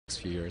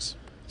few years.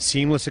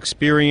 Seamless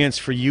experience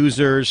for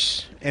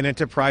users and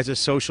enterprises,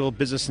 social,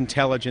 business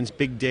intelligence,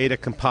 big data,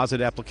 composite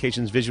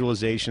applications,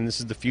 visualization. This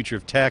is the future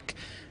of tech.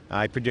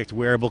 I predict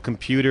wearable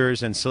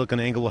computers and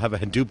SiliconANGLE will have a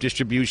Hadoop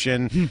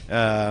distribution.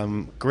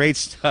 Great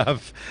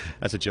stuff.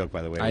 That's a joke,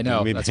 by the way. I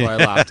know. That's why I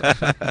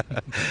laughed.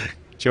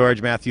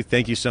 George, Matthew,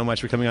 thank you so much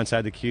for coming on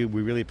Inside the Cube.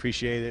 We really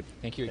appreciate it.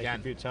 Thank you again. Thank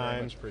you for your time.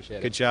 Very much appreciate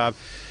it. Good job.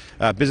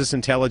 Business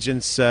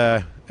intelligence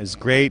is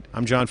great.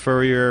 I'm John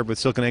Furrier with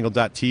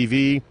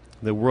SiliconANGLE.tv,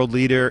 the world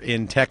leader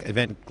in tech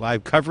event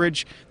live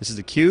coverage. This is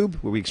the Cube,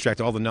 where we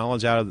extract all the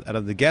knowledge out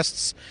of the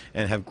guests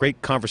and have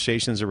great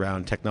conversations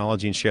around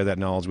technology and share that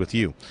knowledge with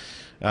you.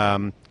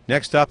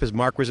 Next up is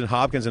Mark Rizzn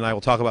Hopkins, and I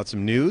will talk about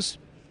some news.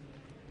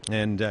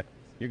 And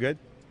you're good?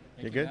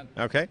 You're good?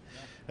 Okay.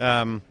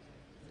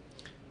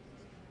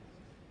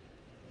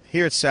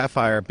 Here at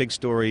Sapphire, big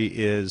story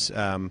is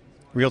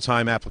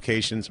real-time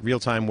applications,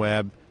 real-time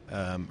web,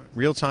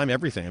 real-time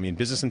everything. I mean,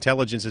 business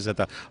intelligence is at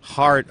the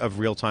heart of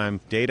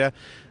real-time data.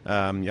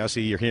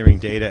 Obviously, you're hearing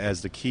data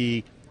as the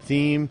key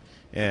theme,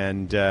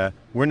 and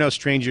we're no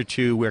stranger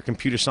to where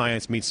computer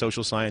science meets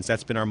social science.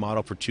 That's been our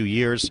motto for 2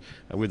 years.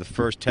 We're the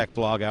first tech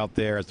blog out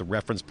there as the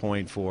reference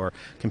point for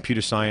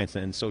computer science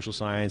and social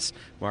science.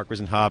 Mark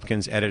Rizzn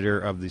Hopkins, editor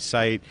of the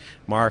site.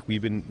 Mark,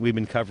 we've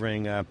been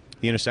covering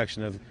the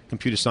intersection of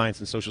computer science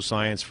and social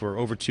science for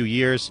over 2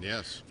 years.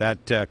 Yes.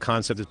 That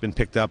concept has been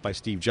picked up by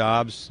Steve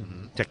Jobs.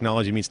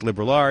 Technology meets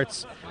liberal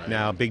arts. Right.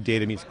 Now big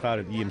data meets cloud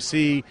at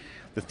EMC.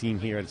 The theme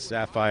here at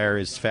Sapphire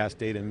is fast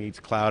data meets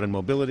cloud and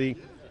mobility.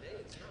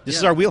 This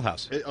is our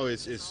wheelhouse.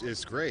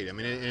 It's great. I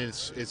mean,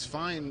 it's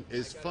fine.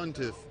 It's fun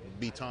to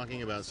be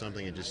talking about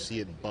something and just see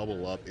it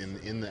bubble up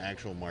in the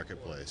actual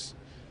marketplace.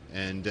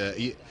 And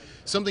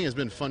something has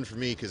been fun for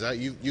me because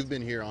you've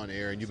been here on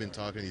air and you've been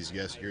talking to these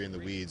guests here in the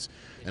weeds,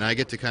 and I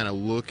get to kind of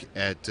look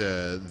at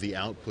the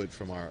output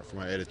from our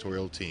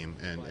editorial team,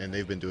 and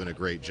they've been doing a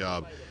great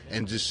job,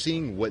 and just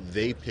seeing what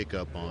they pick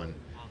up on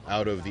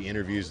out of the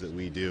interviews that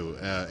we do,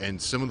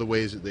 and some of the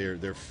ways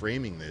that they're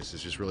framing this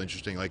is just really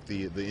interesting. Like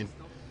the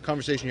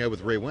conversation you had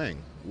with Ray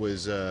Wang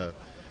was.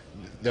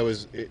 That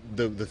was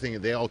the thing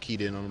that they all keyed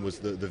in on was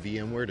the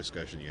VMware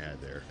discussion you had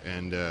there,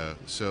 and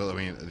so I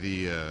mean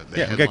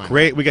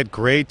we got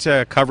great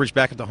coverage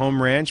back at the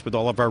home ranch with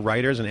all of our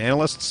writers and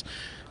analysts.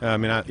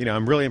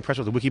 I'm really impressed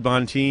with the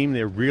Wikibon team.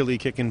 They're really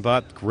kicking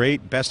butt.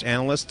 Great, best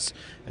analysts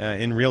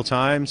in real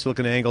time.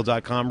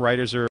 SiliconANGLE.com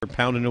writers are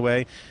pounding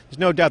away. There's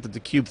no doubt that the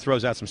Cube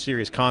throws out some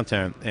serious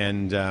content,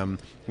 and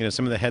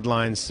some of the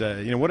headlines.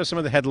 What are some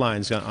of the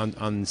headlines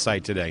on the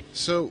site today?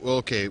 So,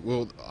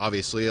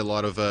 obviously a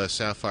lot of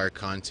Sapphire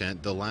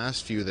content. The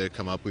last few that have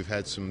come up, we've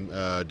had some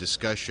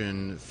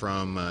discussion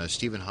from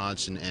Stephen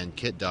Hodgson and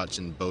Kit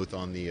Dotson, both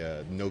on the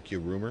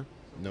Nokia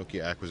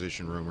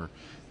acquisition rumor.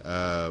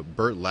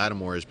 Burt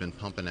Lattimore has been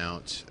pumping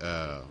out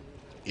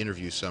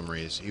interview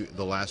summaries.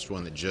 The last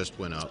one that just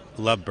went up.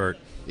 Love Burt.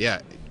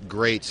 Yeah,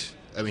 great.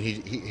 I mean,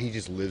 he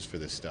just lives for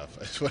this stuff.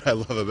 That's what I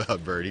love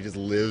about Burt. He just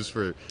lives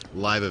for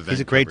live events. He's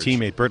a great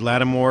teammate. Burt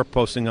Lattimore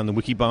posting on the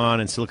Wikibon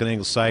and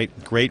SiliconANGLE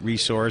site. Great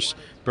resource.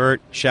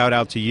 Burt, shout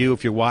out to you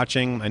if you're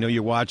watching. I know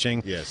you're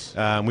watching. Yes.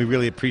 We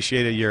really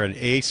appreciate it. You're an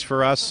ace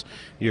for us.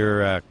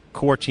 You're a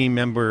core team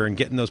member, and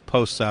getting those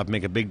posts up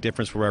make a big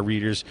difference for our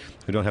readers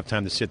who don't have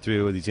time to sit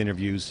through these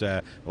interviews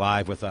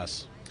live with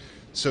us.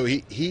 So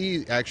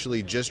he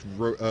actually just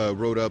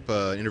wrote up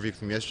an interview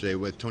from yesterday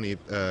with Tony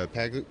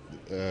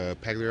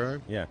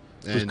Pagliaro. Yeah,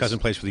 whose cousin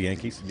plays for the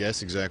Yankees.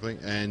 Yes, exactly.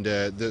 And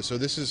so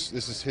this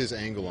is his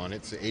angle on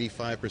it. It's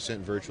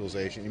 85%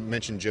 virtualization. You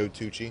mentioned Joe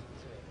Tucci.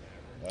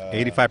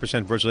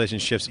 85% virtualization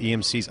shifts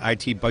EMC's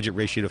IT budget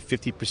ratio to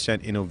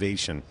 50%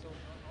 innovation.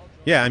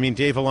 Yeah, I mean,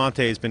 Dave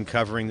Vellante has been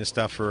covering this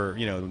stuff for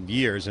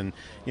years, and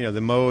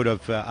the mode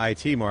of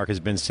IT, Mark,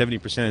 has been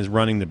 70% is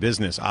running the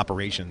business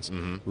operations,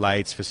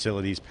 lights,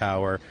 facilities,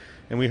 power.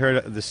 And we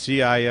heard the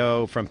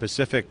CIO from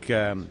Pacific,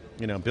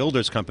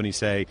 Builders Company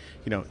say,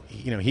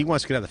 he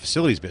wants to get out of the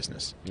facilities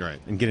business, right,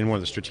 and get in more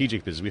of the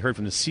strategic business. We heard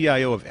from the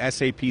CIO of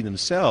SAP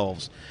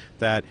themselves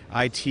that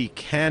IT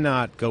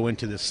cannot go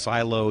into this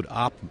siloed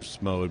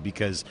ops mode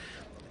because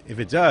if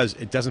it does,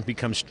 it doesn't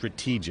become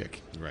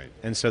strategic. Right.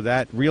 And so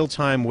that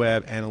real-time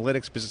web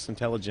analytics, business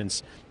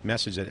intelligence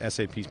message that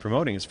SAP is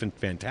promoting has been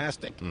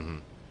fantastic.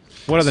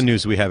 What other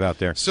news do we have out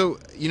there? So,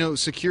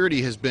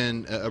 security has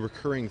been a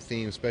recurring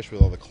theme, especially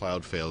with all the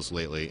cloud fails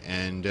lately.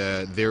 And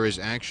there is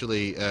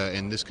actually,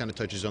 and this kind of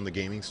touches on the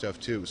gaming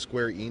stuff too,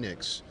 Square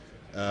Enix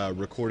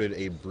recorded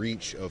a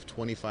breach of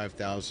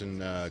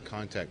 25,000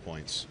 contact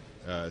points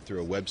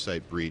through a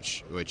website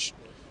breach, which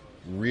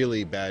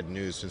really bad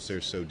news since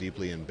they're so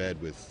deeply in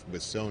bed with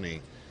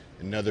Sony.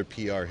 Another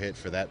PR hit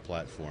for that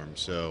platform.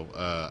 So,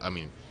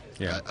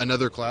 Yeah.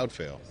 Another cloud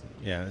fail.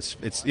 Yeah, it's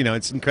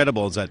it's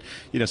incredible. Is that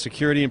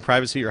security and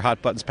privacy are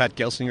hot buttons. Pat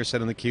Gelsinger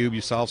said on theCUBE,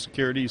 you solve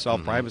security, you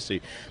solve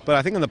privacy. But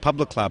I think on the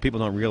public cloud, people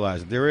don't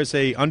realize there is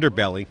a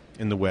underbelly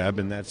in the web,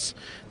 and there's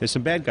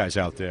some bad guys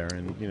out there.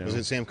 And Was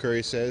it Sam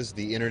Curry says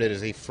the internet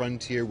is a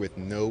frontier with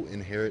no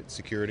inherent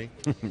security?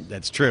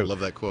 That's true. Love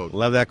that quote.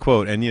 Love that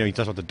quote. And he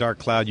talks about the dark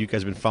cloud. You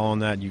guys have been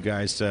following that. You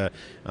guys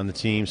on the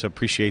team, so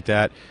appreciate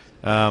that.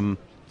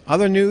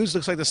 Other news,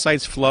 looks like the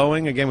site's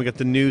flowing. Again, we got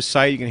the news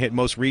site. You can hit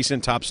most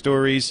recent top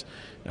stories.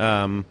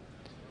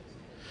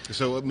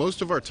 So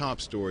most of our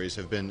top stories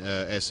have been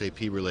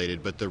SAP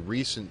related, but the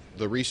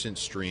recent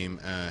stream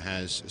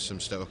has some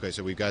stuff. Okay,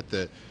 so we've got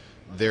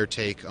their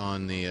take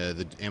on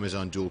the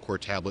Amazon dual core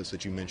tablets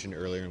that you mentioned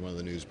earlier in one of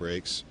the news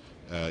breaks.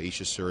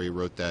 Isha Suri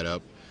wrote that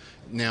up.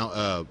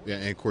 Now,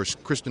 and of course,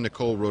 Kristen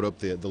Nicole wrote up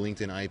the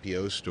LinkedIn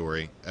IPO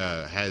story.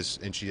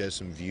 And she has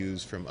some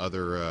views from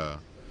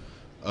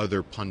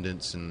other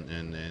pundits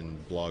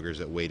and bloggers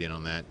that weighed in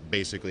on that.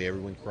 Basically,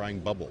 everyone crying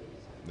bubble.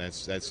 That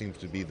seems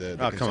to be the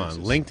consensus. Come on,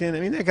 LinkedIn.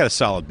 I mean, they got a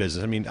solid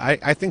business. I mean,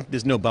 I think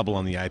there's no bubble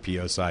on the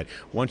IPO side.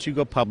 Once you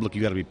go public,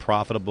 you got to be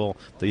profitable.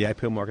 The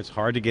IPO market's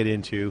hard to get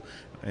into,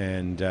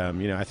 and I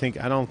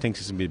don't think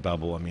it's gonna be a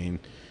bubble. I mean.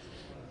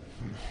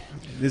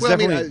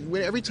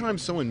 Every time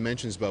someone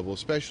mentions bubble,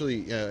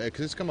 especially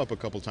because it's come up a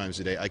couple times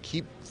today, I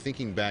keep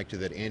thinking back to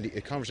that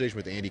a conversation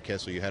with Andy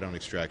Kessler you had on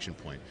Extraction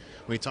Point,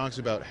 when he talks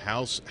about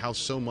how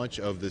so much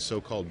of the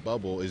so-called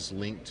bubble is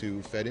linked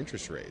to Fed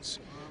interest rates.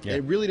 Yeah.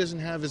 It really doesn't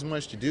have as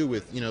much to do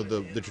with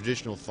the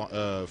traditional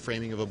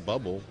framing of a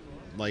bubble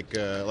like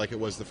it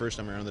was the first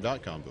time around the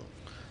dot-com boom.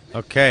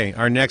 Okay,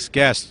 our next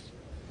guest,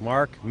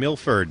 Mark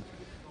Milford,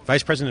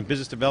 Vice President of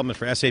Business Development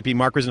for SAP.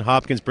 Mark Rizzn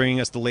Hopkins bringing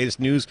us the latest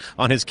news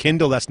on his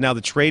Kindle. That's now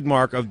the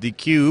trademark of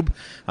theCUBE.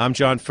 I'm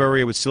John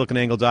Furrier with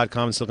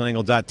SiliconAngle.com and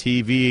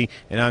SiliconAngle.tv,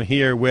 and I'm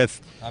here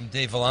with... I'm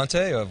Dave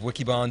Vellante of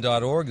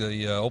Wikibon.org,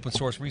 the open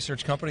source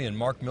research company, and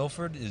Mark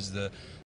Milford is the